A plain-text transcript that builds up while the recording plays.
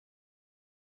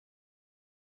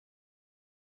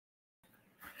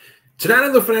Tonight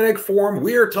on the Fanatic Forum,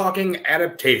 we are talking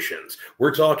adaptations.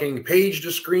 We're talking page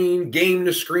to screen, game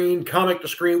to screen, comic to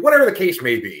screen, whatever the case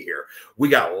may be here. We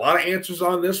got a lot of answers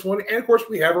on this one, and of course,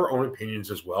 we have our own opinions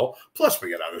as well. Plus,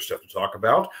 we got other stuff to talk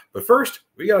about. But first,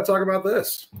 we got to talk about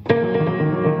this.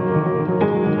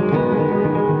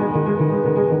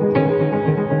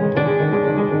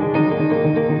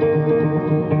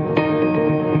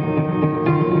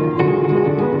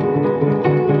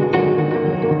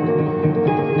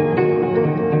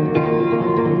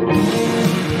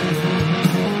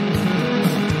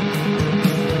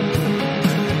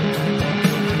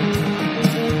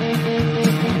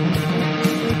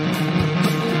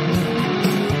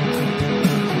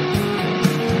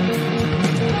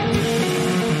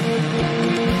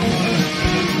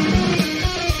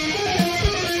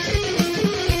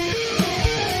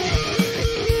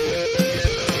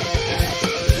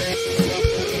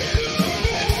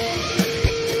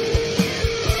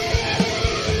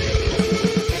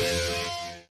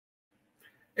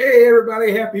 Hey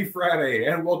everybody, happy Friday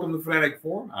and welcome to Fanatic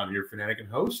Forum. I'm your Fanatic and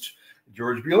host,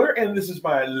 George Buehler, and this is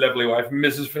my lovely wife,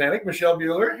 Mrs. Fanatic, Michelle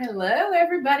Buehler. Hello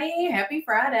everybody, happy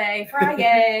Friday.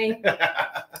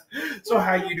 So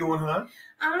how you doing, huh?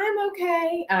 I'm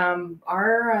okay.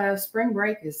 Our spring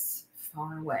break is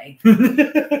far away.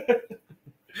 Too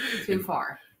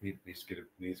far. It needs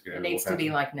to be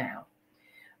like now.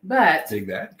 But dig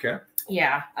that, okay.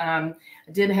 Yeah, I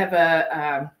did have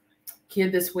a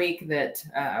kid this week that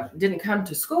didn't come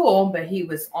to school, but he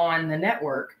was on the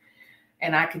network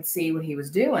and I could see what he was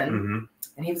doing. Mm-hmm.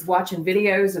 And he was watching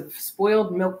videos of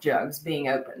spoiled milk jugs being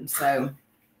opened. So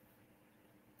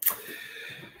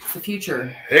it's the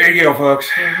future. There you go, folks.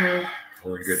 Mm-hmm.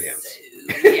 We're in good hands.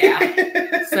 So,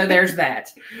 yeah. So there's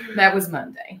that. That was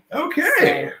Monday.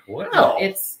 Okay. So, well,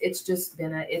 it's just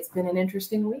been an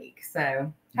interesting week.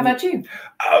 So how about you?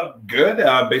 Good.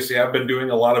 Basically, I've been doing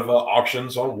a lot of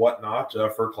auctions on whatnot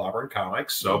for Clobber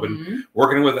Comics. So I've been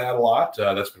working with that a lot.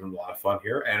 That's been a lot of fun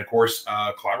here. And of course,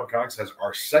 Clobber Comics has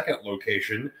our second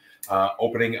location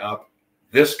opening up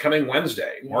this coming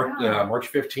Wednesday,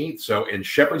 March 15th. So in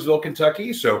Shepherdsville,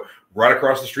 Kentucky. So right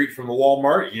across the street from the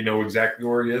Walmart. You know exactly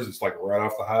where it is. It's like right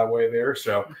off the highway there.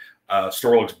 So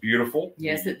store looks beautiful.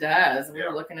 Yes, it does. We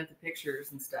were looking at the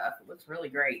pictures and stuff. It looks really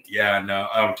great. Yeah, and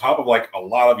on top of like a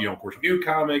lot of, of course, new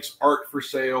comics, art for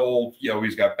sale,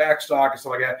 he's got backstock and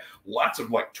stuff like that. Lots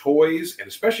of like toys, and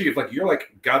especially if like you're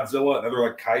like Godzilla and other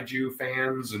like kaiju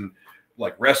fans and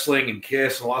like wrestling and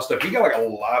Kiss and a lot of stuff. He got like a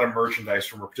lot of merchandise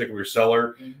from a particular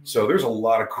seller. So there's a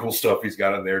lot of cool stuff he's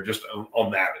got in there just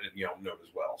on that, note as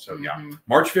well. So yeah,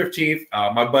 March 15th,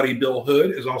 my buddy Bill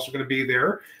Hood is also going to be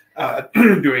there.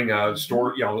 Doing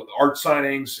store, art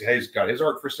signings. He's got his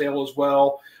art for sale as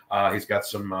well. He's got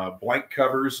some blank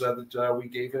covers that we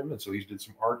gave him, and so he did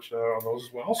some art on those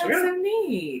as well. So That's so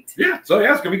neat. Yeah, so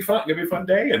yeah, it's gonna be fun. It's gonna be a fun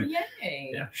day. And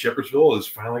yay. Yeah, Shepherdsville has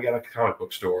finally got a comic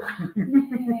book store.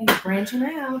 Yay, branching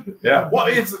out. Yeah, well,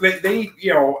 it's they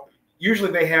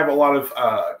usually they have a lot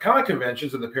of comic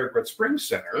conventions at the Paraquet Springs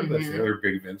Center. That's their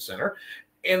big event center,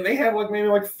 and they have like maybe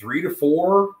like 3 to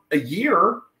 4 a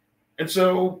year. And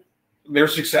so they're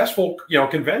successful,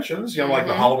 conventions, like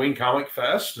the Halloween Comic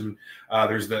Fest. And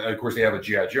there's of course, they have a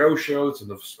G.I. Joe show. It's in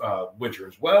the winter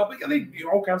as well. But they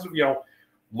all kinds of,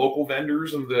 local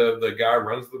vendors, and the guy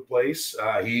runs the place.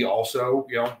 He also,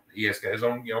 he has got his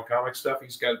own, comic stuff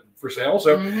he's got for sale.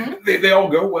 So they all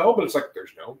go well, but it's like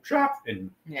there's no shop in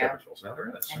Shepherdsville. So now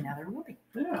there is. And now there will be.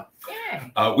 Yeah.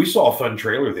 Yay. We saw a fun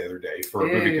trailer the other day for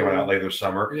a movie coming out later this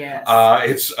summer. Yes.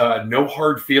 It's No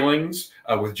Hard Feelings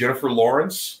with Jennifer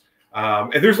Lawrence.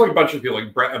 And there's like a bunch of people,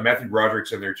 like Matthew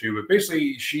Broderick's in there too. But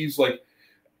basically, she's like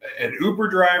an Uber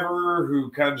driver who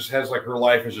kind of just has like her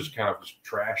life is just kind of just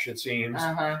trash, it seems.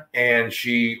 And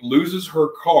she loses her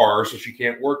car, so she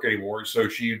can't work anymore. So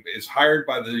she is hired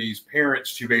by these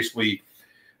parents to basically,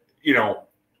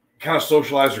 kind of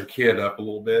socialize her kid up a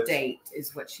little bit. Date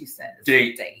is what she says.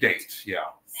 Date. Yeah.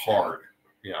 Hard.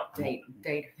 Yeah. Date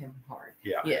him hard.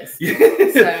 Yeah. Yes.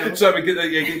 So because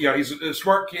he's a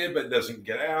smart kid, but doesn't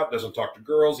get out, doesn't talk to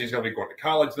girls. He's going to be going to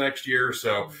college next year.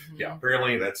 So yeah,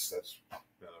 apparently that's.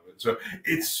 So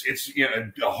it's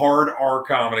a hard R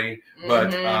comedy,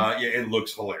 but it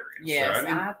looks hilarious. Yes,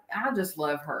 so, I just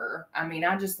love her. I mean,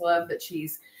 I just love that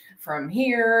she's from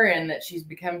here and that she's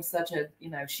become such a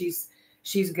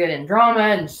she's good in drama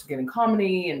and she's good in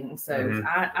comedy, and so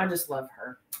I just love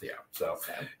her. Yeah. So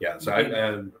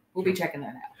we'll be checking that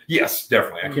out. Yes,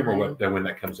 definitely. I can't remember when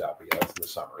that comes out, but yeah, it's in the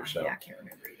summer. So yeah, I can't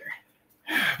remember either.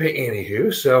 But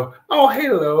anywho, so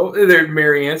hello there,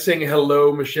 Marianne, saying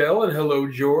hello, Michelle, and hello,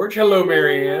 George. Hello,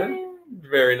 Marianne.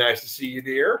 Very nice to see you,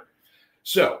 dear.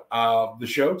 So the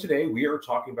show today, we are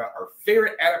talking about our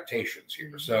favorite adaptations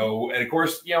here. So, and of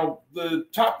course,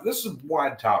 this is a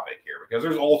wide topic here because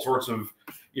there's all sorts of,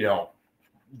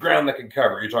 ground that can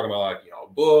cover. You're talking about like, a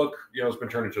book, it's been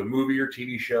turned into a movie or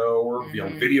TV show or,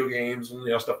 video games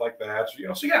and, stuff like that.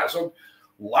 So, so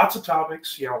lots of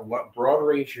topics, broad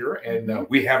range here. And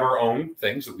we have our own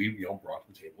things that we've, brought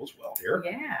to the table as well here.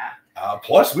 Yeah.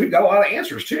 Plus, we've got a lot of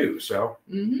answers too. So,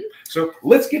 so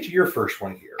let's get to your first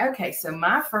one here. Okay. So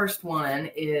my first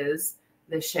one is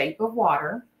The Shape of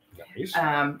Water. Nice.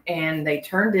 And they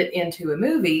turned it into a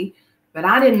movie, but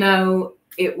I didn't know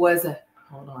it was a,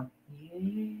 hold on.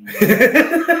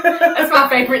 That's my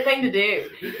favorite thing to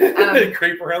do.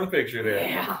 Creep around the picture there.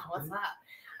 Yeah, what's that?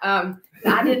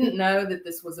 I didn't know that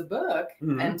this was a book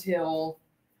until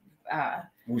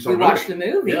we watched the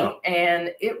movie,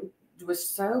 and it was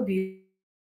so beautiful.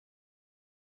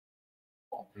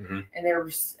 And there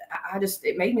was,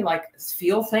 it made me like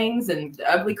feel things and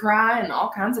ugly cry and all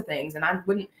kinds of things, and I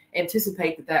wouldn't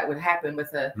anticipate that would happen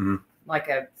with a like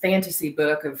a fantasy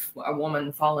book of a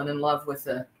woman falling in love with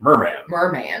a merman. That's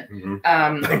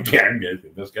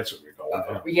what we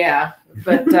call it. Yeah,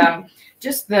 but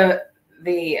just and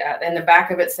the back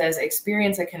of it says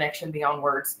experience a connection beyond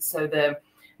words. So the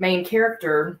main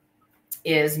character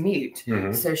is mute,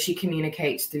 so she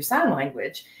communicates through sign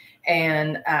language,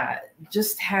 and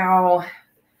just how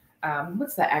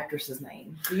what's the actress's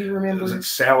name? Do you remember? Is it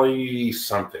Sally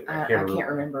something? I can't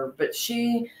remember, but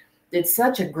she did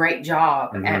such a great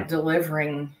job at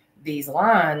delivering these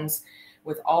lines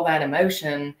with all that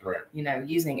emotion,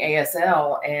 using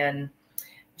ASL and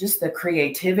just the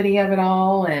creativity of it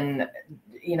all. And,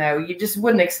 you just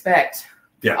wouldn't expect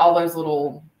all those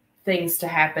little things to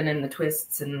happen and the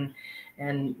twists and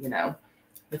the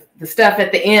stuff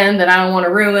at the end that I don't want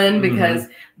to ruin because,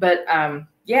 but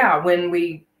when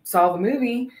we saw the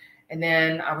movie and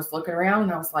then I was looking around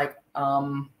and I was like,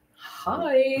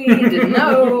 hi, didn't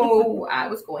know I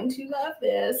was going to love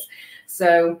this.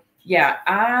 So yeah,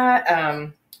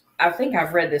 I think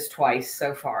I've read this twice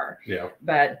so far. Yeah.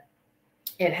 But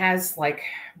it has like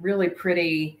really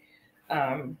pretty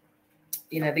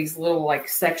these little like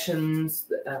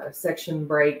sections, section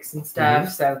breaks and stuff.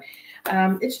 So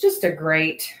it's just a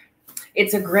great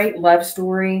love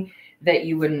story that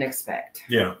you wouldn't expect.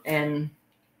 Yeah. And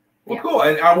well, cool.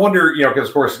 And I wonder, because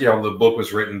of course, the book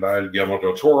was written by Guillermo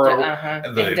del Toro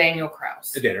and Daniel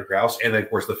Krause. And then of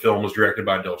course the film was directed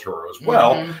by del Toro as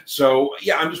well. So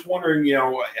yeah, I'm just wondering,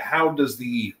 how does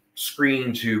the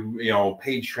screen to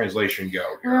page translation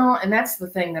go here? Well, and that's the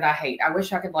thing that I hate. I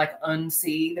wish I could like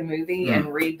unsee the movie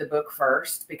and read the book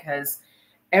first, because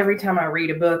every time I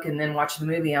read a book and then watch the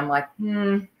movie, I'm like,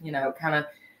 kind of,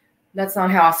 that's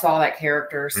not how I saw that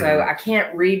character. So I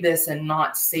can't read this and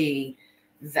not see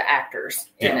the actors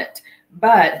in it.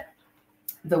 But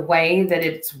the way that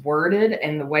it's worded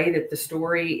and the way that the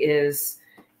story is,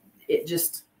 it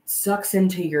just sucks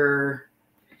into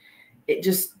it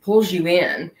just pulls you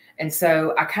in. And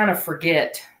so I kind of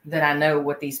forget that I know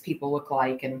what these people look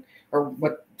like or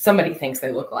what somebody thinks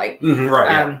they look like.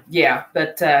 But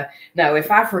no, if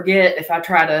I forget, if I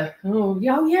try to,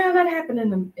 that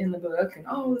happened in the book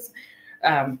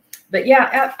and but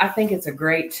yeah, I think it's a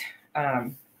great,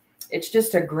 it's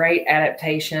just a great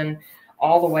adaptation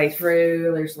all the way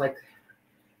through. There's like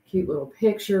cute little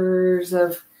pictures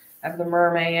of the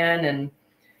merman, and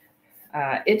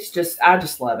it's just, I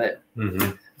just love it.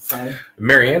 So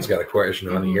Marianne's got a question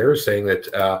on here saying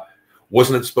that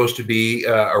wasn't it supposed to be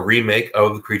a remake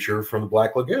of The Creature from the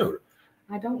Black Lagoon?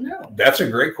 I don't know. That's a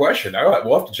great question.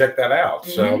 We'll have to check that out.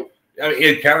 So I mean,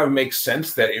 it kind of makes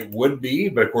sense that it would be,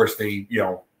 but of course they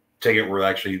take it where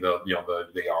actually they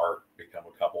are become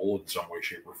a couple in some way,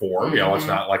 shape, or form. It's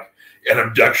not like an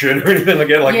abduction or anything like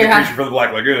that, like The Creature from the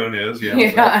Black Lagoon is.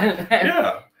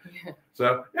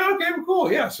 So okay, well,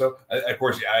 cool. Yeah. So of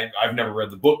course, I've never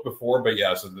read the book before, but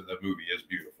so the movie is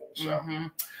beautiful. So,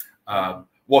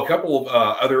 well, a couple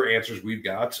of other answers we've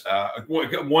got.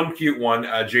 One cute one.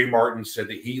 Jay Martin said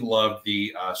that he loved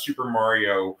the Super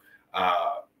Mario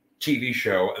TV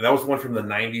show, and that was the one from the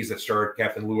 '90s that starred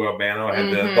Captain Lou Albano.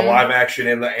 It had the live action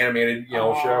and the animated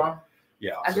show.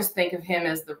 Yeah, I just think of him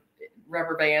as the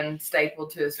rubber band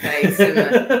stapled to his face in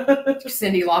the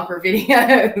Cyndi Lauper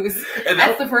videos. And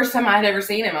that's the first time I had ever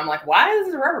seen him. I'm like, why is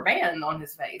there a rubber band on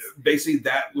his face? Basically,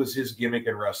 that was his gimmick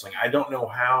in wrestling. I don't know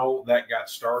how that got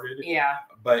started. Yeah,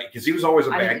 but because he was always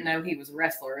I didn't know he was a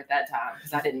wrestler at that time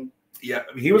because I didn't. Yeah,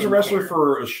 he was a wrestler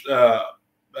for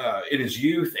in his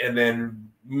youth, and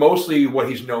then mostly what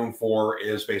he's known for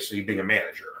is basically being a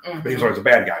manager. But he was always a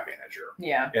bad guy manager.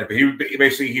 Yeah. But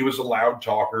he was a loud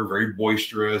talker, very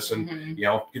boisterous, and you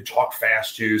know, could talk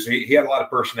fast too. So he had a lot of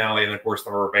personality, and of course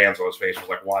the rubber bands on his face was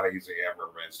like, why does he have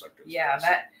rubber bands stuck to his face?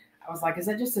 I was like, is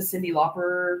that just a Cyndi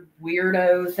Lauper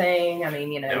weirdo thing? I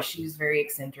mean, you know, she's very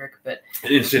eccentric, but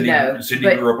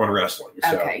Cyndi grew up on wrestling.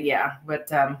 So. Okay, yeah, but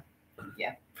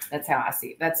yeah, that's how I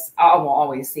see it. I will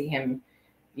always see him,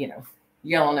 you know,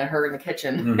 yelling at her in the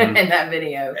kitchen in that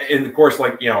video. And of course,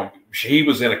 like, you know, she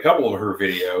was in a couple of her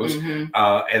videos,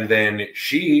 and then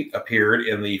she appeared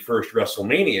in the first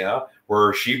WrestleMania,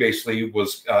 where she basically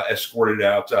was escorted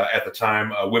out at the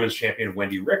time women's champion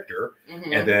Wendy Richter,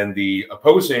 and then the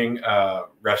opposing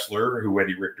wrestler who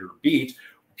Wendy Richter beat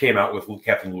came out with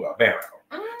Captain Lou Albano.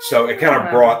 So it kind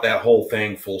of brought that whole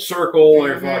thing full circle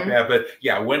and everything like that. But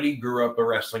yeah, Wendy grew up a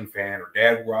wrestling fan. Her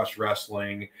dad watched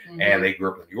wrestling, and they grew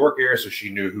up in the New York area, so she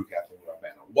knew who Captain Lou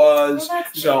Albano was. Well,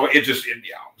 so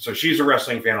so she's a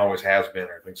wrestling fan, always has been.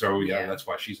 Everything. So yeah, that's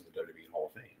why she's in the WWE Hall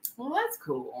of Fame. Well, that's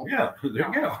cool. Yeah, there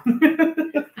you go.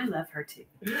 I love her too.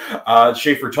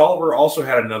 Schaefer Tolliver also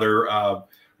had another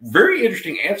very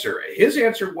interesting answer. His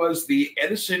answer was the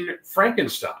Edison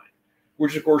Frankenstein,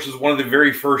 which of course is one of the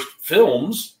very first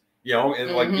films, you know,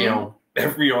 and like, you know,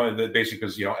 basically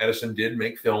because, you know, Edison did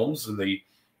make films in the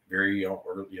very,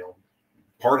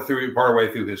 part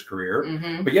way through his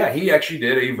career. But yeah, he actually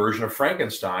did a version of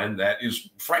Frankenstein that is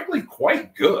frankly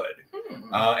quite good.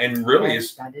 And really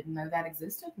I didn't know that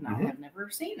existed, and I have never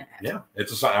seen it. Yeah,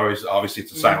 obviously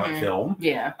it's a silent film.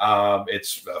 Yeah,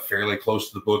 it's fairly close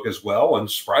to the book as well, and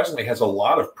surprisingly has a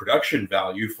lot of production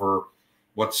value for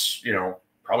what's, you know,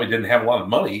 probably didn't have a lot of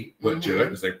money put to it,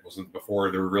 because it wasn't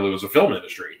before there really was a film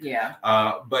industry. Yeah.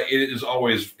 But it is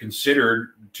always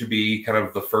considered to be kind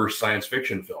of the first science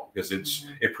fiction film, because it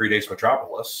predates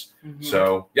Metropolis.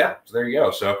 So yeah, so there you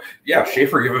go. So yeah,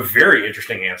 Schaefer gave a very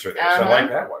interesting answer there. So I like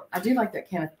that one. I do like that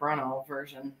Kenneth Branagh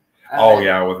version.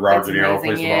 Yeah, with Robert De Niro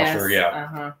plays the monster.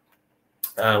 Yeah.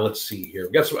 Let's see here.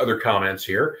 We got some other comments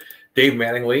here. Dave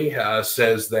Mattingly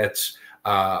says that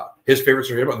his favorites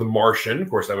are The Martian. Of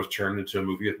course, that was turned into a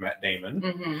movie with Matt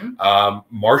Damon.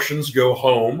 Martians Go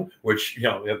Home, which, you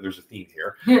know, there's a theme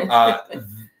here.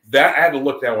 That I had to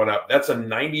look that one up. That's a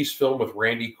 90s film with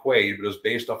Randy Quaid, but it was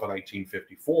based off a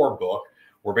 1954 book,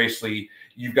 where basically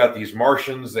you've got these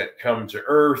Martians that come to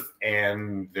Earth,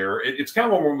 and it's kind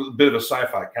of a bit of a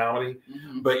sci-fi comedy,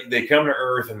 but they come to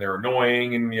Earth and they're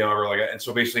annoying, and, you know, like that. And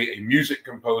so basically a music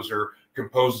composer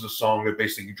composes a song that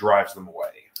basically drives them away.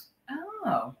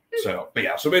 Oh. So, but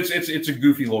yeah, so it's a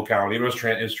goofy little comedy. It was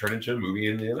turned into a movie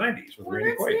in the 90s with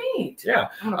Randy Quaid. Neat. Yeah.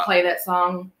 I'm going to play that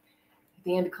song at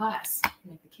the end of class.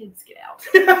 Make the kids get out.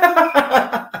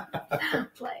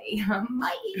 Play. And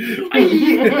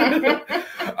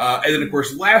then, of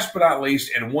course, last but not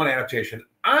least, and one adaptation,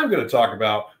 I'm going to talk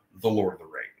about The Lord of the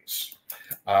Rings.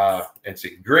 And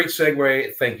see, great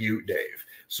segue. Thank you, Dave.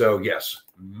 So, yes,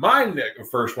 my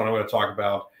first one I'm going to talk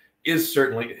about is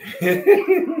certainly...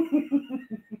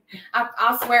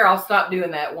 I swear I'll stop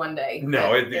doing that one day.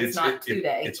 No, it's not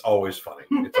today. It's always funny.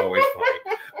 It's always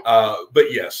funny.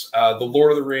 But yes, The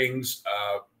Lord of the Rings,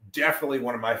 definitely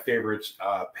one of my favorites,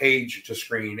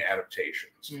 page-to-screen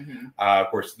adaptations. Of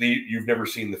course, you've never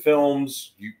seen the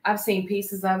films. I've seen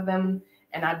pieces of them,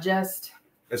 and it's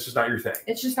just not your thing.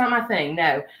 It's just not my thing.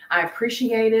 No, I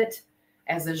appreciate it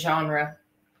as a genre,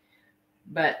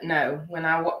 but no,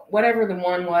 whatever the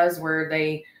one was where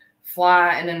they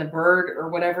fly and then the bird or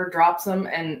whatever drops them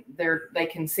and they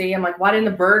can see. I'm like, why didn't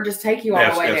the bird just take you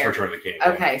all the way there? That's Return of the King.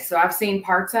 Okay, so I've seen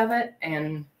parts of it,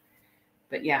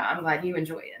 but yeah, I'm glad you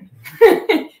enjoy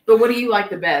it. But what do you like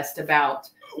the best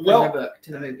about the book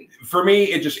to the movie? For me,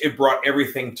 it brought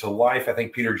everything to life. I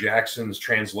think Peter Jackson's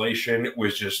translation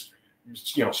was just,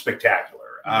 you know,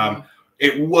 spectacular.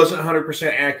 It wasn't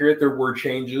 100% accurate. There were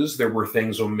changes. There were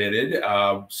things omitted.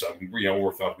 Some, you know,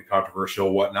 were thought to be controversial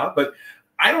and whatnot, but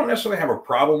I don't necessarily have a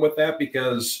problem with that,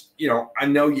 because, you know, I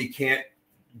know you can't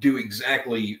do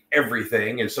exactly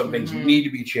everything, and some things need to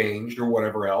be changed or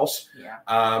whatever else. Yeah.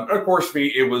 Of course, for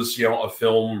me, it was, you know, a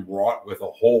film wrought with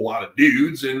a whole lot of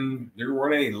dudes, and there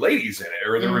weren't any ladies in it,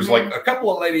 or there was like a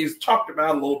couple of ladies talked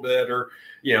about a little bit, or,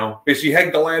 you know, basically you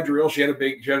had Galadriel. She had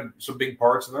some big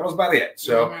parts, and that was about it.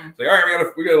 So it's like, all right,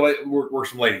 we gotta work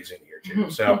some ladies in here too.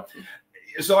 So.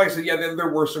 So like I said, yeah, there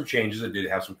were some changes that did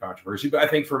have some controversy, but I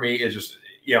think for me, it's just,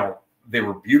 you know, they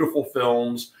were beautiful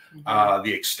films.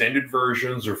 The extended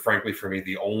versions are, frankly, for me,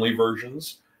 the only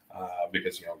versions,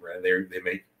 because, you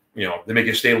know, they make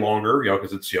you stay longer, you know,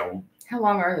 because it's, you know. How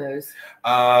long are those?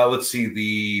 Let's see.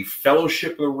 The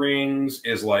Fellowship of the Rings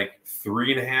is like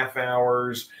 3.5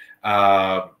 hours.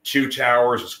 Two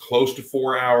Towers is close to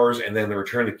 4 hours, and then The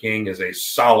Return of the King is a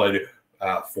solid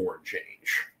 4 and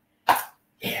change.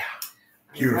 Yeah,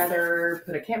 beautiful. I'd rather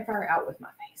put a campfire out with my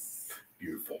face.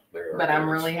 Beautiful. But I'm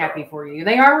really happy for you.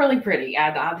 They are really pretty.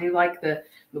 I do like the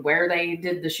where they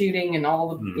did the shooting and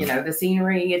all the you know, the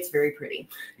scenery. It's very pretty.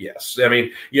 Yes, I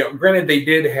mean, you know, granted they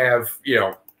did have, you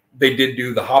know, they did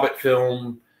do the Hobbit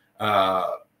films,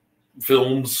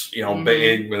 you know,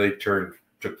 where they took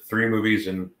 3 movies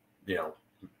and, you know,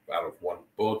 out of 1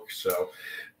 book. So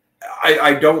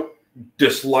I don't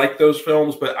dislike those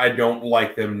films, but I don't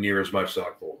like them near as much as I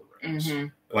like Lord of the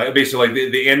Rings. Like basically,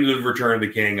 like the end of the Return of the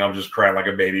King, I'm just crying like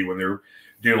a baby when they're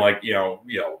doing like you know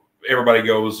everybody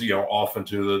goes off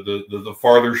into the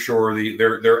farther shore,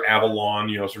 their Avalon,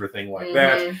 sort of thing like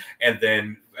that, and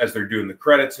then as they're doing the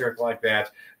credits and everything like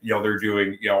that, they're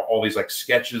doing all these like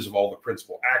sketches of all the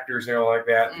principal actors and everything like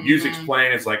that. The music's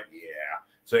playing. It's like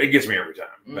so it gets me every time.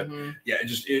 But yeah,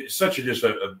 it's such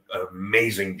an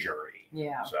amazing journey.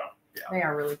 Yeah. So yeah, they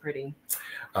are really pretty.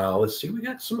 Let's see. We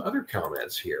got some other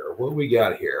comments here. What do we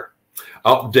got here?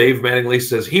 Oh, Dave Mattingly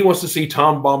says he wants to see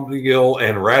Tom Bombadil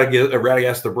and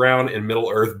Radagast the Brown in Middle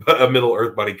Earth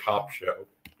buddy cop show.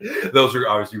 Those are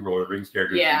obviously Lord of the Rings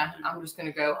characters. Yeah, I'm just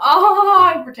gonna go.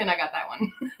 Oh, I pretend I got that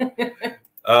one.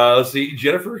 Let's see.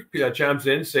 Jennifer chimes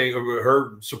in saying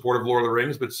her support of Lord of the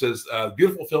Rings, but says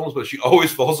beautiful films, but she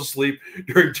always falls asleep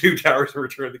during Two Towers and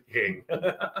Return of the King.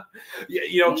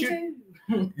 Yeah, Me too.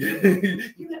 No,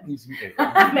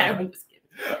 I'm just kidding.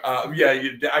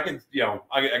 Yeah,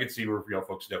 I can see where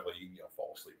folks definitely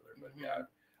fall asleep with it. But yeah,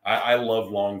 I love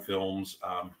long films.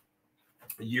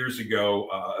 Years ago,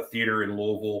 a theater in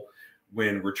Louisville,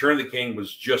 when Return of the King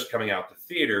was just coming out to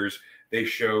theaters, they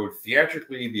showed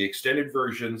theatrically the extended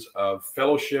versions of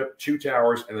Fellowship, Two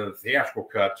Towers, and then the theatrical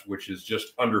cuts, which is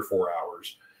just under 4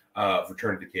 hours of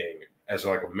Return of the King as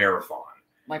like a marathon.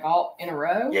 Like all in a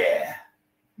row? Yeah.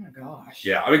 Oh my gosh.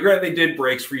 Yeah, I mean, granted, they did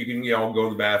breaks where you can, go to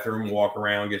the bathroom, walk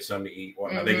around, get something to eat,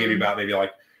 whatnot. They give you about maybe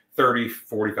like 30,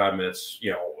 45 minutes,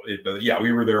 but yeah,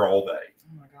 we were there all day.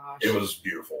 Oh my gosh. It was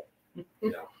beautiful.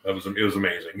 Yeah, it was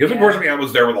amazing. Because of course, I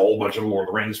was there with a whole bunch of Lord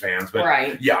of the Rings fans,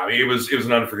 but yeah, I mean, it was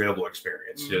an unforgettable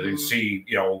experience. You see,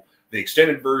 the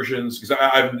extended versions, because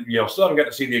I've still haven't got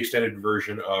to see the extended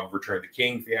version of Return of the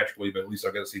King theatrically, but at least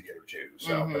I've got to see the other two.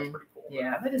 So that's pretty cool.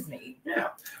 Yeah, that is neat. Yeah.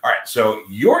 All right. So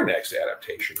your next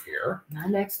adaptation here. My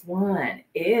next one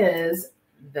is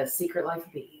The Secret Life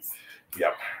of Bees.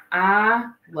 Yep. I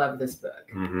love this book.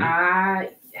 I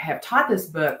have taught this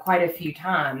book quite a few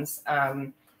times.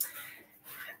 Well,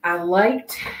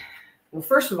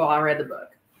 first of all, I read the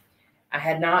book. I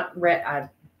hadn't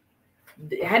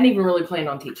even really planned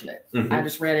on teaching it. I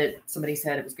just read it. Somebody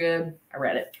said it was good. I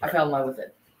read it. I fell in love with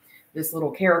it. This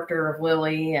little character of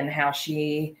Lily and how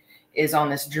she is on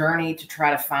this journey to try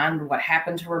to find what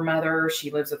happened to her mother. She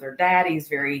lives with her dad. He's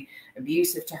very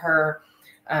abusive to her.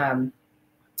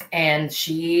 And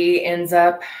she ends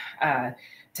up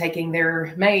taking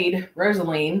their maid,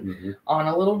 Rosaline, on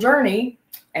a little journey.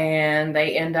 And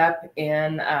they end up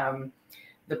in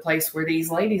the place where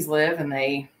these ladies live, and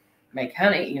they make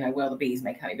honey. Well, the bees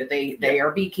make honey, but they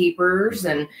are beekeepers,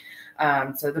 and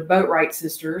so the Boatwright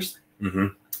sisters.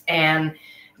 And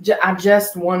I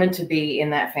just wanted to be in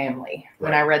that family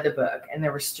when I read the book, and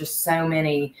there was just so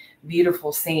many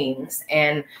beautiful scenes.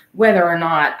 And whether or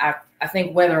not I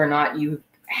think whether or not you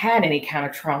had any kind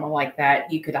of trauma like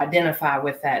that, you could identify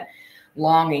with that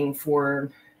longing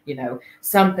for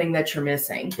something that you're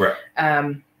missing.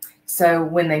 So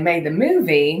when they made the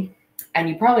movie, and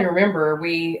you probably remember,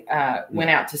 we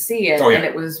went out to see it, and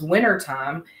it was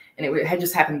wintertime, and it had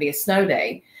just happened to be a snow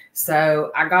day.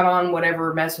 So I got on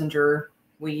whatever messenger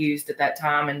we used at that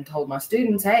time and told my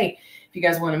students, hey, if you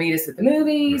guys want to meet us at the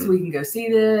movies, we can go see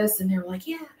this. And they were like,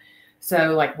 yeah.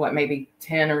 So like maybe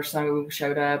 10 or so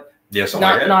showed up. Yes,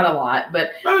 not a lot,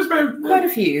 but quite a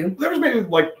few. There was maybe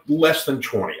like less than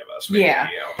 20 of us. Maybe,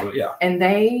 yeah. And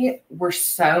they were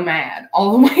so mad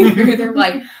all the way through. They're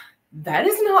like, that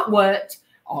is not what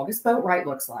August Boatwright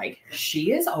looks like.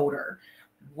 She is older.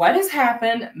 What has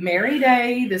happened? Mary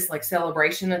Day, this like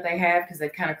celebration that they have, because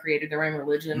they've kind of created their own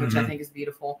religion, which I think is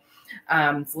beautiful.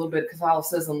 It's a little bit of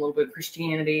Catholicism, a little bit of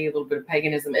Christianity, a little bit of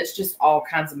paganism. It's just all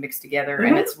kinds of mixed together,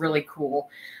 and it's really cool.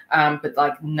 But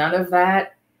like none of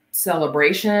that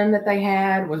celebration that they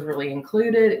had was really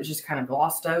included. It was just kind of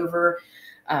glossed over.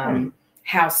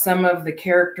 How some of the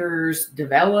characters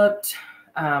developed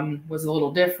was a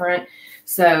little different.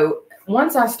 So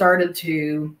once I started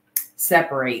to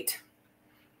separate,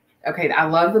 okay, I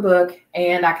love the book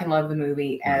and I can love the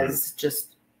movie as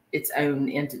just its own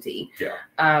entity.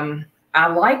 I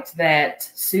liked that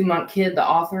Sue Monk Kidd, the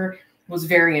author, was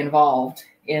very involved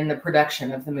in the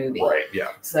production of the movie. Right. Yeah.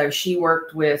 So she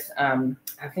worked with,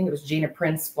 I think it was Gina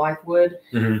Prince Blythewood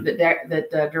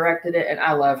that directed it, and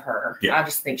I love her. Yeah. I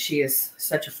just think she is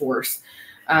such a force.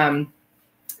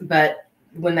 But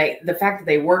when the fact that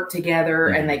they worked together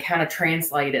and they kind of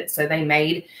translated, so they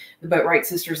made the Boatwright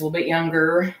sisters a little bit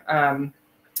younger.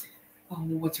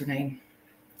 What's her name?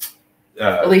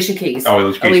 Alicia Keys.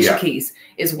 Oh, Alicia Keys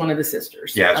is one of the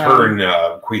sisters. Yeah, it's her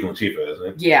and Queen Latifah, isn't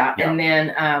it? Yeah, and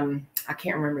then I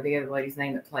can't remember the other lady's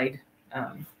name that played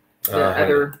the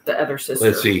other sister.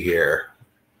 Let's see here.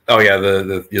 Oh yeah,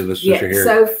 the sister here.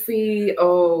 Sophie.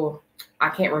 Oh, I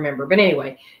can't remember, but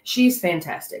anyway, she's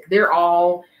fantastic. They're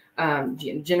all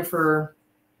Jennifer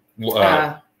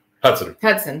Hudson.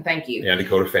 Hudson, thank you. Yeah,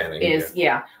 Dakota Fanning.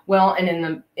 Well,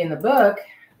 and in the book,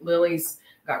 Lily's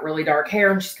got really dark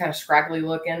hair and she's kind of scraggly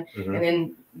looking. And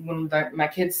then when my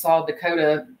kids saw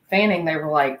Dakota Fanning, they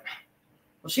were like,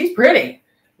 well, she's pretty.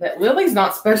 That Lily's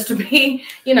not supposed to be,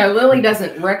 Lily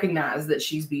doesn't recognize that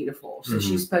she's beautiful. So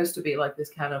she's supposed to be like this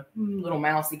kind of little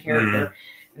mousy character.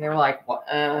 And they were like, what?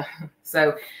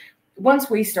 So once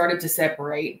we started to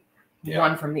separate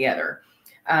one from the other,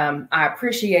 I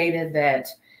appreciated that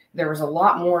there was a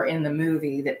lot more in the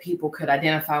movie that people could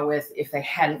identify with if they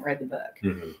hadn't read the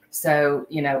book. So,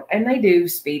 and they do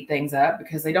speed things up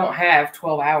because they don't have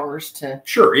 12 hours to,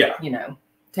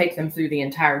 take them through the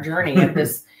entire journey of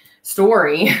this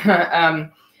story.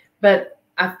 But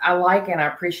I like and I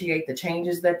appreciate the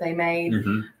changes that they made.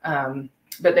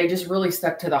 But they just really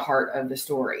stuck to the heart of the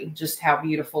story, just how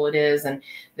beautiful it is. And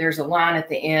there's a line at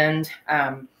the end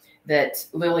that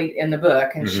Lily in the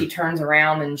book, and she turns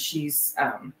around and she's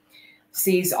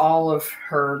sees all of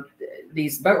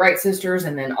these Boatwright sisters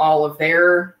and then all of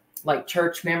their like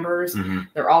church members.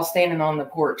 They're all standing on the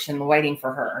porch and waiting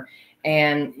for her.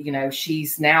 And,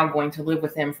 she's now going to live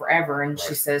with them forever. And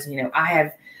she says, I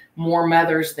have more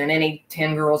mothers than any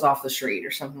 10 girls off the street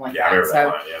or something like that.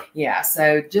 So,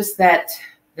 so just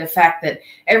the fact that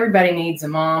everybody needs a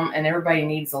mom and everybody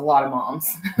needs a lot of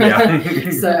moms.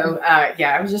 So,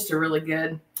 it was just a really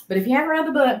good, but if you haven't read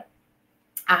the book,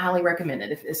 I highly recommend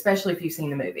it, especially if you've seen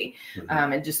the movie.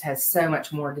 It just has so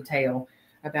much more detail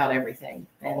about everything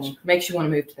and makes you want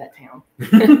to move to that town.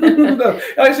 No,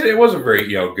 like I said, it was a very,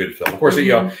 good film. Of course,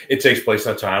 it takes place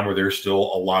in a time where there's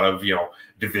still a lot of,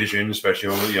 division, especially,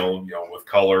 with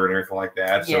color and everything like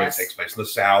that. So it takes place in the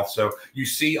South. So you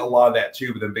see a lot of that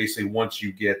too. But then basically once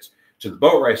you get to the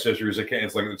Boatwright sisters,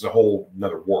 it's a whole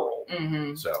another world.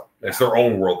 So it's their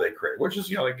own world they create, which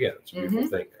is, again, it's a beautiful thing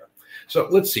there. So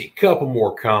let's see, a couple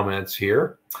more comments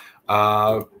here.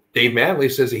 Dave Manley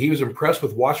says that he was impressed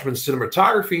with Watchmen's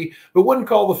cinematography, but wouldn't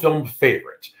call the film a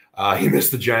favorite. He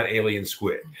missed the giant alien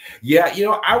squid. Yeah,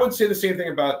 I would say the same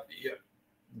thing about,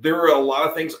 there were a lot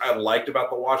of things I liked about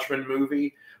the Watchmen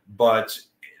movie, but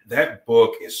that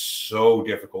book is so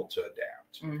difficult to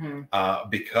adapt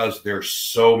because there's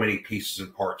so many pieces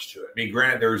and parts to it. I mean,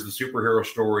 granted, there's the superhero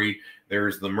story,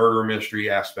 there's the murder mystery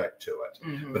aspect to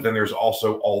it, but then there's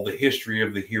also all the history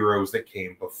of the heroes that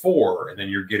came before, and then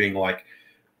you're getting like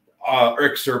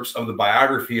excerpts of the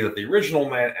biography that the original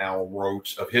Matt Al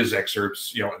wrote of his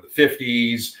excerpts, in the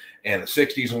 50s and the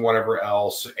 60s and whatever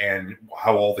else, and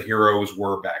how all the heroes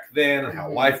were back then and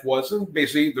how life was. And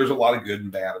basically, there's a lot of good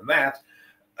and bad in that.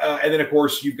 And then, of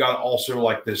course, you've got also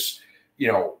like this,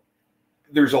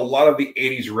 there's a lot of the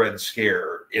 80s Red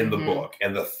Scare in the book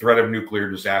and the threat of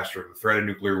nuclear disaster, the threat of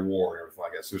nuclear war, and everything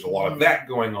like that. So there's a lot of that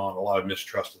going on, a lot of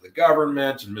mistrust of the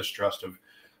government and mistrust of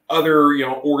other,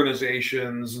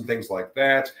 organizations and things like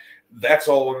that. That's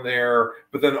all in there.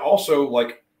 But then also,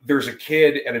 like, there's a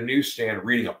kid at a newsstand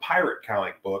reading a pirate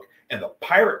comic book, and the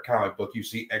pirate comic book you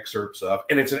see excerpts of,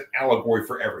 and it's an allegory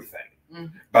for everything.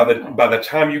 By the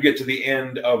time you get to the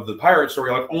end of the pirate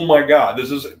story, you're like, oh my God, this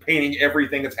is painting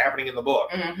everything that's happening in the book.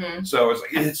 So it's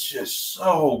like, it's just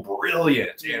so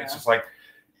brilliant. And it's just like,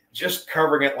 just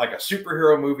covering it like a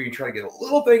superhero movie and trying to get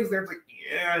little things there. It's like,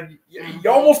 you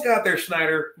almost got there,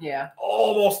 Snyder.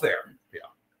 Almost there.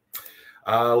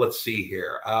 Let's see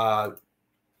here.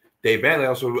 Dave Manley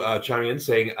also chiming in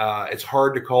saying it's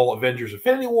hard to call Avengers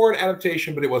Infinity War an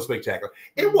adaptation, but it was spectacular.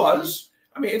 It was.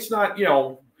 I mean, it's not,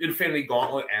 Infinity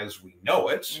Gauntlet as we know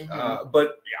it.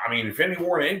 But I mean, Infinity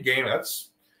War and Endgame, that's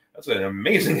an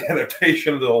amazing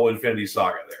adaptation of the whole Infinity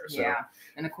Saga there. So.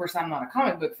 And of course, I'm not a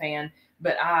comic book fan,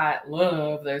 but I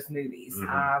love those movies.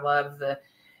 I love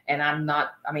and I'm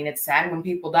not, I mean, it's sad when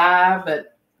people die,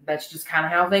 but that's just kind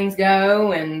of how things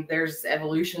go. And there's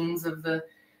evolutions of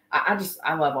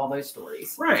I love all those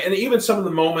stories. Right. And even some of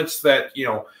the moments that,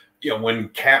 when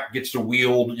Cap gets to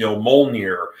wield,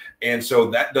 Mjolnir. And so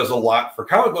that does a lot for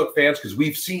comic book fans because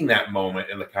we've seen that moment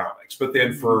in the comics. But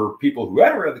then for people who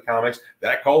haven't read the comics,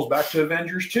 that calls back to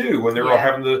Avengers 2 when they're all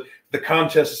having the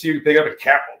contest to see who can pick up, and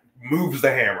Cap moves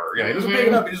the hammer. He doesn't pick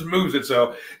it up, he just moves it.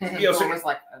 So, Thor was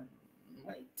like,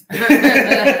 wait.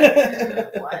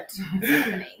 What's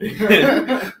happening?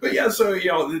 But yeah, so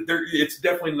it's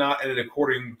definitely not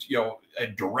a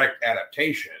direct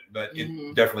adaptation, but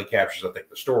it definitely captures, I think,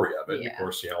 the story of it. And of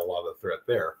course, a lot of the threat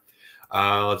there.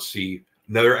 Let's see,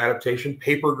 another adaptation,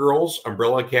 Paper Girls,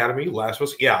 Umbrella Academy, Last of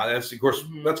Us. Yeah, that's of course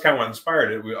that's kind of what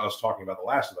inspired it. I was talking about The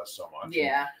Last of Us so much.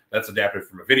 Yeah, that's adapted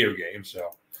from a video game. So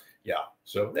yeah,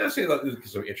 so there's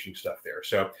some interesting stuff there.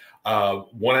 So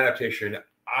one adaptation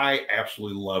I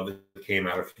absolutely love that came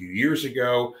out a few years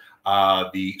ago,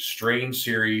 the Strange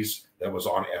series that was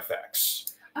on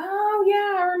FX. Oh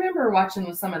yeah, I remember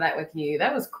watching some of that with you.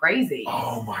 That was crazy.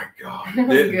 Oh my god, that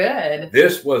was good.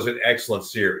 This was an excellent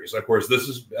series. Of course, this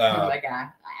is that guy.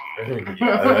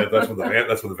 That's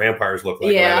what the vampires look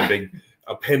like. Yeah, a big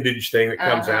appendage thing that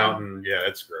comes out, and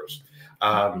it's gross.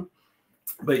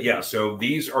 But yeah, so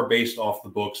these are based off the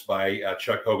books by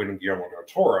Chuck Hogan and Guillermo del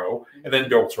Toro, and then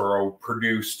del Toro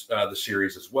produced the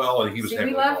series as well, and he was.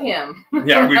 We love him.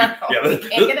 Yeah,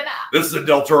 this is a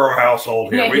del Toro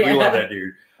household here. We love that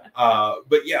dude.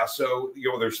 But yeah, so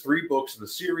there's 3 books in the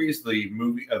series. The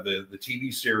movie, the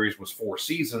TV series was 4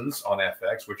 seasons on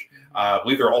FX, which I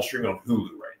believe they're all streaming on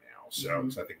Hulu right now. So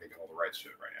I think they got all the rights to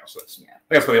it right now. So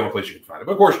that's the only place you can find it.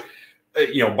 But of course,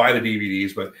 buy the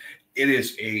DVDs, but. It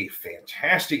is a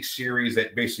fantastic series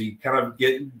that basically kind of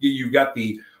you've got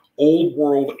the old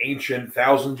world, ancient,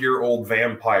 1,000-year-old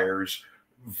vampires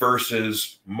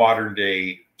versus modern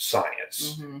day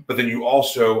science. But then you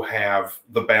also have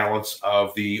the balance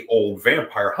of the old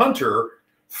vampire hunter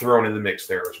thrown in the mix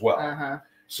there as well.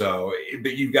 So,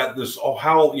 but you've got this, of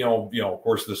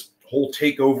course, this whole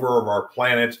takeover of our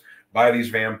planet by these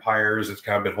vampires. It's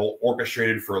kind of been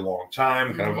orchestrated for a long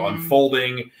time, kind of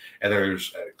unfolding, and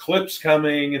there's an eclipse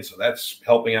coming, and so that's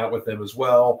helping out with them as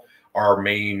well. Our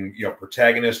main,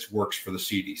 protagonist works for the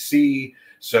CDC,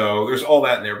 so there's all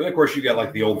that in there. But of course, you got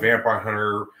like the old vampire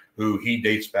hunter who he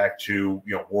dates back to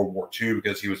World War II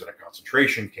because he was in a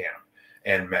concentration camp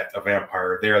and met a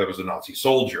vampire there that was a Nazi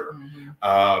soldier.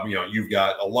 You've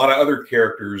got a lot of other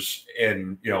characters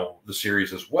in the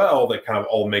series as well that kind of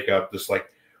all make up this like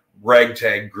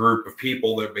ragtag group of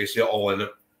people that basically all end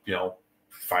up,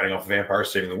 fighting off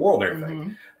vampires, saving the world and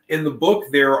everything. In the book,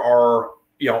 there are,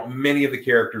 many of the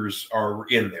characters are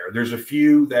in there. There's a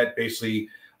few that basically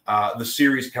the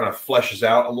series kind of fleshes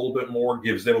out a little bit more,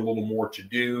 gives them a little more to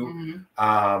do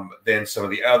than some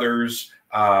of the others.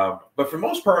 But for the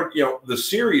most part, the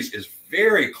series is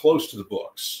very close to the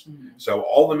books. So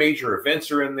all the major events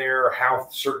are in there, how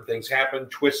certain things happen,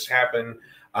 twists happen,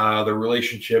 the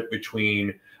relationship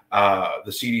between the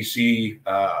CDC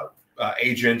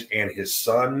agent and his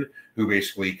son, who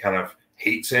basically kind of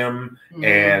hates him,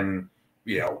 and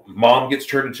mom gets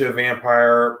turned into a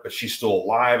vampire, but she's still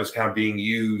alive, is kind of being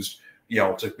used,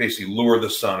 to basically lure the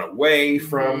son away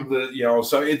from the,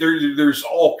 so there's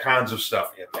all kinds of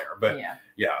stuff in there. But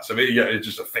so it's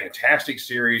just a fantastic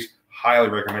series. Highly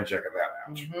recommend checking that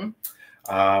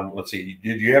out. Let's see.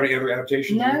 Did you have any other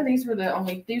adaptations? No, these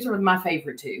were my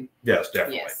favorite 2. Yes,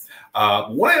 definitely. Yes.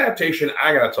 One adaptation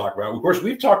I got to talk about. Of course,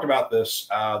 we've talked about this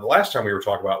the last time we were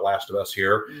talking about Last of Us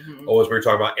here. Was we were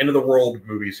talking about end of the world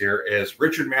movies here. Is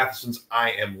Richard Matheson's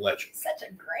I Am Legend. Such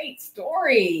a great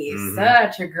story.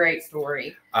 Such a great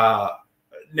story.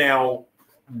 Now,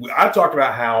 I've talked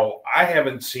about how I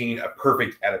haven't seen a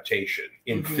perfect adaptation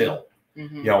in film.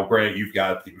 Granted, you've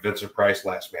got the Vincent Price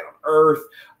Last Man on Earth.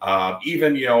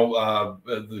 Even,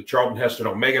 the Charlton Heston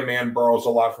Omega Man borrows a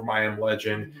lot from I Am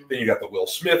Legend. Then you got the Will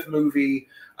Smith movie.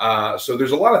 So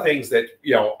there's a lot of things that,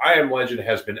 I Am Legend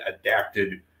has been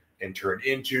adapted and turned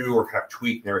into or kind of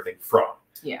tweaked and everything from.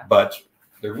 But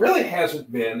there really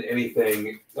hasn't been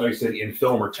anything, like I said, in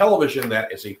film or television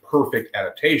that is a perfect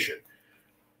adaptation.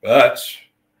 But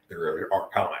there are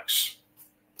comics.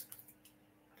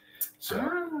 So,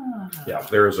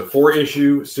 there is a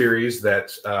 4-issue series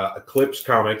that Eclipse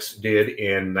Comics did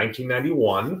in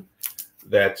 1991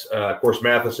 that, of course,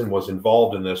 Matheson was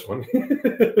involved in this one.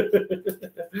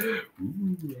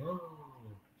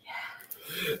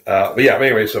 But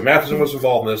anyway, so Matheson was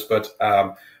involved in this, but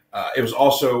it was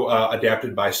also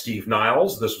adapted by Steve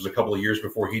Niles. This was a couple of years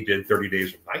before he did 30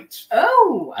 Days of Night.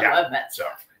 Oh, I love that. So,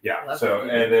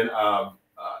 and then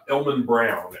Elman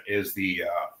Brown is the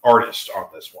artist on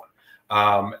this one.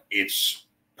 It's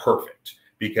perfect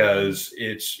because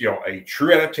it's, you know, a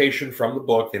true adaptation from the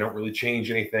book. They don't really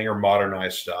change anything or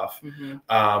modernize stuff.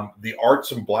 The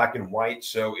art's in black and white,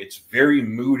 so it's very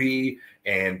moody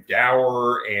and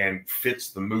dour and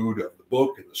fits the mood of the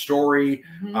book and the story.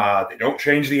 They don't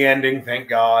change the ending, thank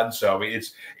God. So I mean,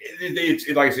 it's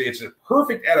like I say, it's a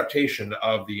perfect adaptation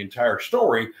of the entire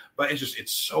story, but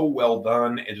it's so well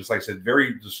done. And just like I said,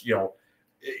 very just, you know,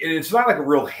 it's not like a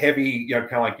real heavy, you know,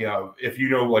 kind of like, you know, if you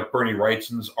know, like Bernie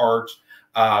Wrightson's art,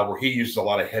 where he uses a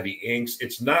lot of heavy inks.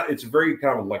 It's very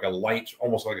kind of like a light,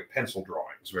 almost like a pencil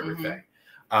drawings of everything.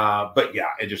 But yeah,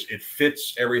 it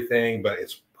fits everything, but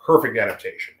it's perfect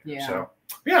adaptation. Yeah. So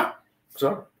yeah.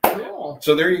 So cool.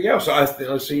 So there you go. So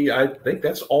let's see. I think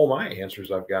that's all my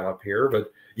answers I've got up here.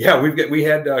 But yeah, we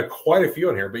had quite a few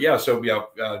in here. But yeah, so yeah,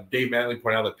 Dave Manley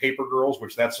pointed out that Paper Girls,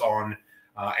 which that's on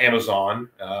Amazon.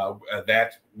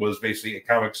 That was basically a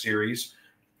comic series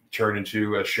turned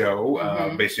into a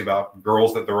show, basically about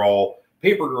girls that they're all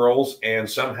paper girls, and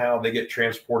somehow they get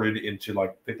transported into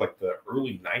like, I think like the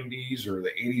early 90s or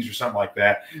the 80s or something like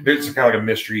that. It's kind of like a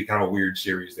mystery, kind of weird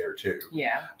series there too.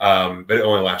 Yeah. But it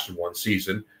only lasted one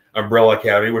season. Umbrella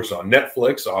Academy, which is on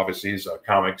Netflix, obviously is a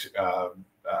comic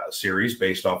series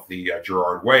based off the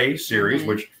Gerard Way series,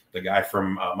 which the guy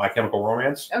from My Chemical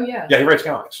Romance. Oh yeah. Yeah, he writes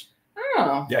comics.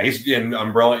 Oh. Yeah, he's in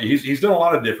Umbrella. He's done a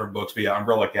lot of different books, but yeah,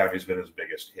 Umbrella Academy has been his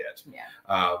biggest hit.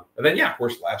 Yeah. And then yeah, of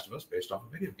course, Last of Us, based off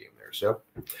a video game there. So,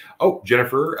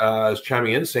 Jennifer is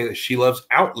chiming in saying that she loves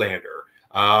Outlander.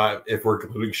 If we're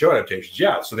including show adaptations,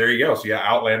 yeah. So there you go. So yeah,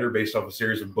 Outlander based off a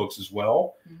series of books as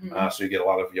well. So you get a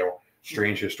lot of, you know,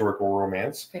 strange historical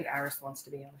romance. I think Iris wants to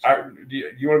be on the show. Do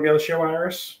you want to be on the show,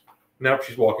 Iris? Nope,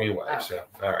 she's walking away. So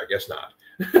all right, I guess not.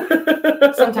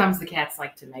 Sometimes the cats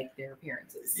like to make their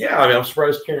appearances. Yeah, I mean, I'm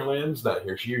surprised Karen Land's not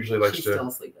here. She usually likes she's to. still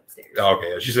asleep upstairs.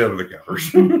 Okay, she's under the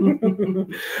covers.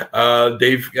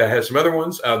 Dave has some other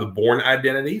ones. The Bourne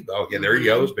Identity. Okay, there you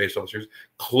go. It's based on the series.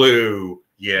 Clue.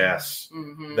 Yes,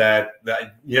 that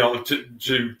you know,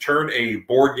 to turn a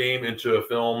board game into a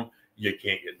film, you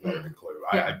can't get better than Clue.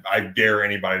 Yeah. I dare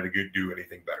anybody to do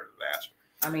anything better than that.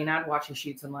 I mean, I'd watch a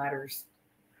Shoots and Ladders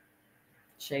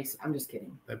chase. I'm just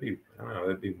kidding. That'd be, I don't know,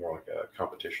 that'd be more like a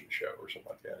competition show or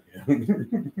something like that.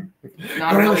 Yeah.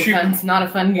 Not really fun. It's not a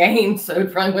fun game, so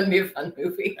it probably wouldn't be a fun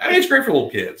movie. I mean, it's great for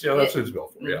little kids. You know, that's what it's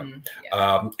built for.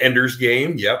 Yeah. Ender's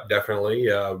Game. Yep, definitely.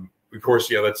 Of course,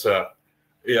 yeah, that's an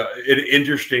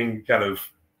interesting kind of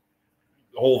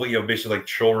whole thing, you know, basically like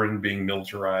children being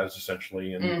militarized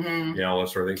essentially, and you know, that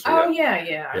sort of thing. So,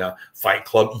 yeah. Fight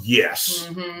Club.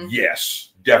 Yes. Yes,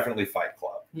 definitely Fight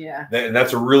Club. Yeah. And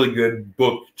that's a really good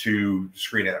book to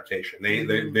screen adaptation.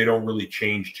 They don't really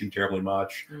change too terribly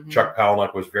much. Chuck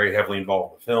Palahniuk was very heavily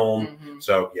involved in the film.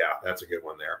 So yeah, that's a good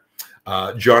one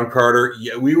there. John Carter.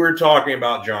 Yeah, we were talking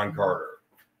about John Carter.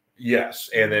 Yes.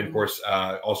 And then of course,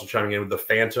 also chiming in with the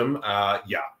Phantom.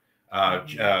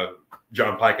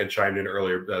 John Pike had chimed in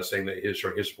earlier saying that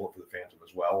showing his support for the Phantom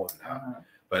as well. And,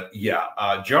 but yeah,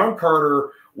 John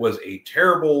Carter was a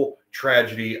terrible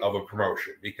tragedy of a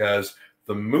promotion, because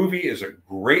the movie is a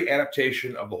great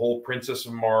adaptation of the whole Princess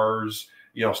of Mars,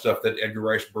 you know, stuff that Edgar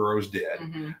Rice Burroughs did.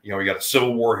 You know, you got a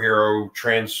Civil War hero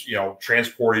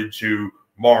transported to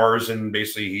Mars, and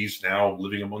basically he's now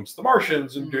living amongst the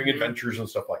Martians and doing adventures and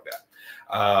stuff like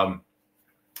that.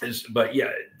 But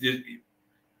yeah,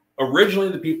 originally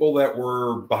the people that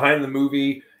were behind the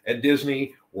movie at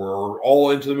Disney were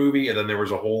all into the movie, and then there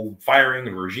was a whole firing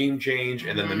and regime change,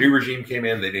 and then the new regime came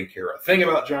in. They didn't care a thing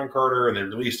about John Carter, and they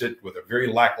released it with a very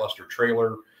lackluster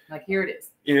trailer. Like, here it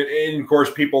is. And of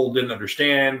course, people didn't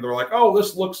understand. They're like, oh,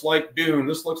 this looks like Dune.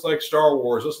 This looks like Star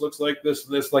Wars. This looks like this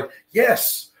and this. Like,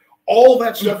 yes, all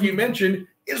that stuff you mentioned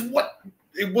is what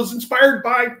it was inspired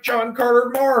by. John Carter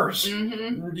Mars.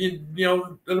 You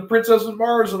know, the Princess of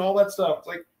Mars and all that stuff. It's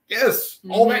like, yes,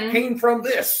 all that came from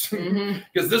this,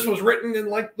 because this was written in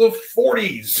like the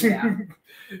 40s,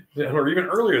 or even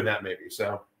earlier than that, maybe.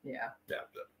 So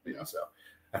so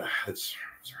it's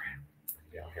sorry,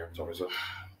 yeah, here it's always relax.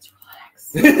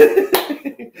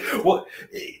 Well,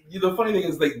 the funny thing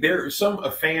is, like,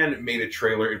 a fan made a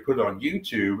trailer and put it on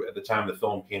YouTube at the time the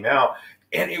film came out,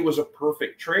 and it was a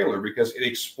perfect trailer because it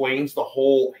explains the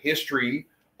whole history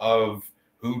of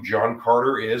who John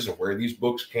Carter is and where these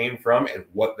books came from and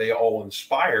what they all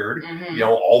inspired. You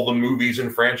know, all the movies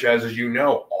and franchises, you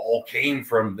know, all came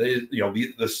from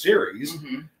the series.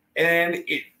 And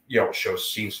it, you know, shows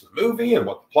scenes from the movie and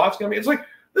what the plot's going to be. It's like,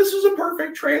 this is a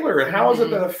perfect trailer. And how is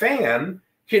it that a fan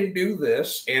can do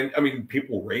this? And I mean,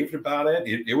 people raved about it.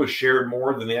 It was shared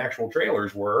more than the actual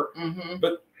trailers were.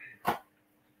 But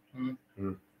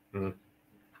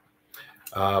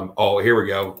oh, here we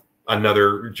go.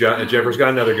 Jennifer's got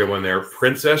another good one there.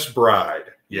 Princess Bride.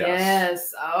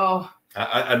 Yes. Oh.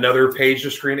 Another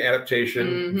page-to-screen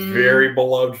adaptation. Very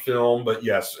beloved film, but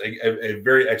yes, a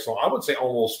very excellent. I would say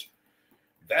almost.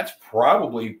 That's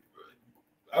probably.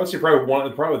 I would say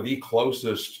probably the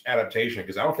closest adaptation,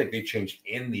 because I don't think they changed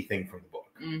anything from the book.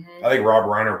 I think Rob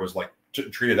Reiner was like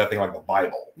treated that thing like the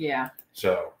Bible. Yeah.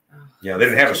 So, they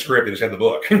didn't have a script; they just had the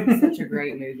book. Such a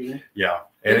great movie. Yeah,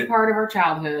 big part of our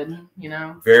childhood.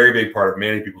 Very big part of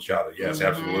many people's childhood. Yes,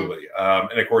 absolutely.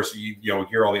 And of course, you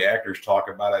hear all the actors talk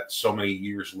about it so many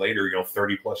years later.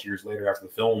 30 plus years later after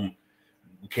the film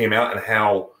came out, and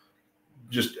how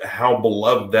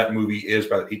beloved that movie is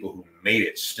by the people who made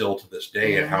it still to this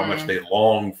day, and how much they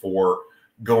long for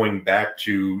going back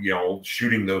to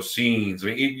shooting those scenes. I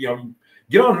mean,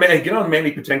 get on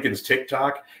Mandy Patinkin's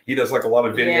TikTok. He does like a lot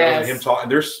of videos of him talking.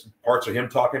 There's parts of him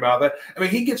talking about that. I mean,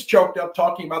 he gets choked up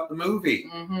talking about the movie.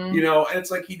 And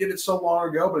it's like he did it so long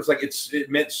ago, but it's like it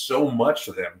meant so much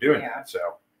to them doing that. So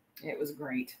it was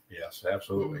great. Yes,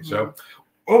 absolutely. So,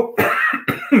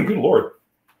 good Lord.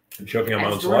 I'm choking on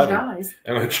my own saliva. I'm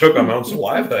going to choke on my own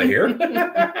saliva here.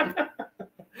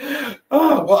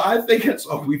 Oh, well, I think that's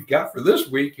all we've got for this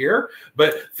week here.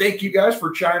 But thank you guys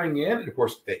for chiming in. And, of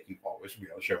course, thank you always for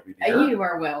being on the show with me. You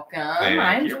are welcome.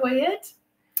 I enjoy it.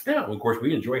 Yeah, well, of course,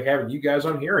 we enjoy having you guys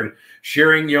on here and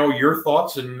sharing, your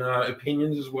thoughts and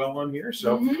opinions as well on here.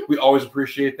 So we always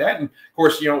appreciate that. And, of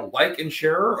course, like and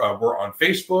share. We're on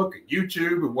Facebook and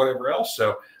YouTube and whatever else.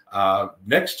 So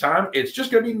next time, it's just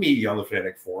going to be me on the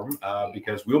Fanatic Forum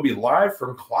because we'll be live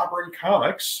from Clobbering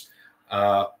Comics.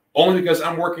 Only because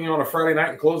I'm working on a Friday night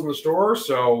and closing the store.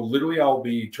 So literally I'll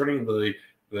be turning the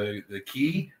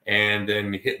key and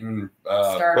then hitting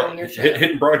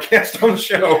hitting broadcast on the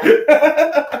show.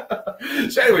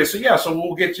 So anyway, so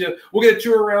we'll get a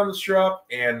tour around the shop,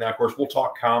 and of course we'll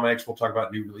talk comics. We'll talk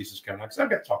about new releases coming out, because I've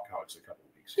got to talk comics in a couple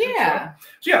of weeks.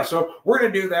 Yeah. So we're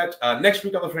gonna do that next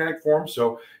week on the Fanatic Forum.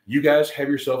 So you guys have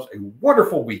yourselves a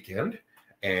wonderful weekend.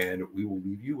 And we will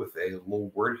leave you with a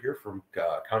little word here from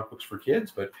Comic Books for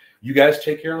Kids. But you guys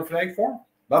take care on the Fanatic Forum.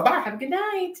 Bye-bye. Have a good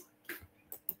night.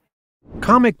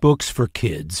 Comic Books for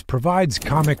Kids provides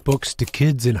comic books to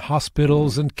kids in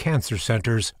hospitals and cancer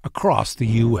centers across the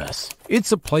U.S.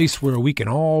 It's a place where we can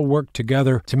all work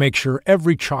together to make sure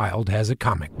every child has a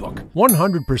comic book.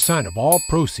 100% of all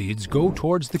proceeds go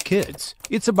towards the kids.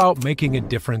 It's about making a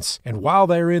difference, and while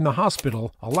they're in the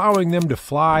hospital, allowing them to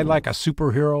fly like a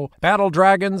superhero, battle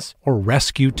dragons, or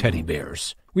rescue teddy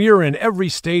bears. We are in every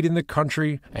state in the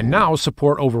country and now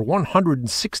support over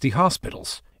 160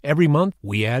 hospitals. Every month,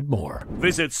 we add more.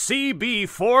 Visit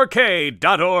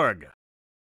cb4k.org.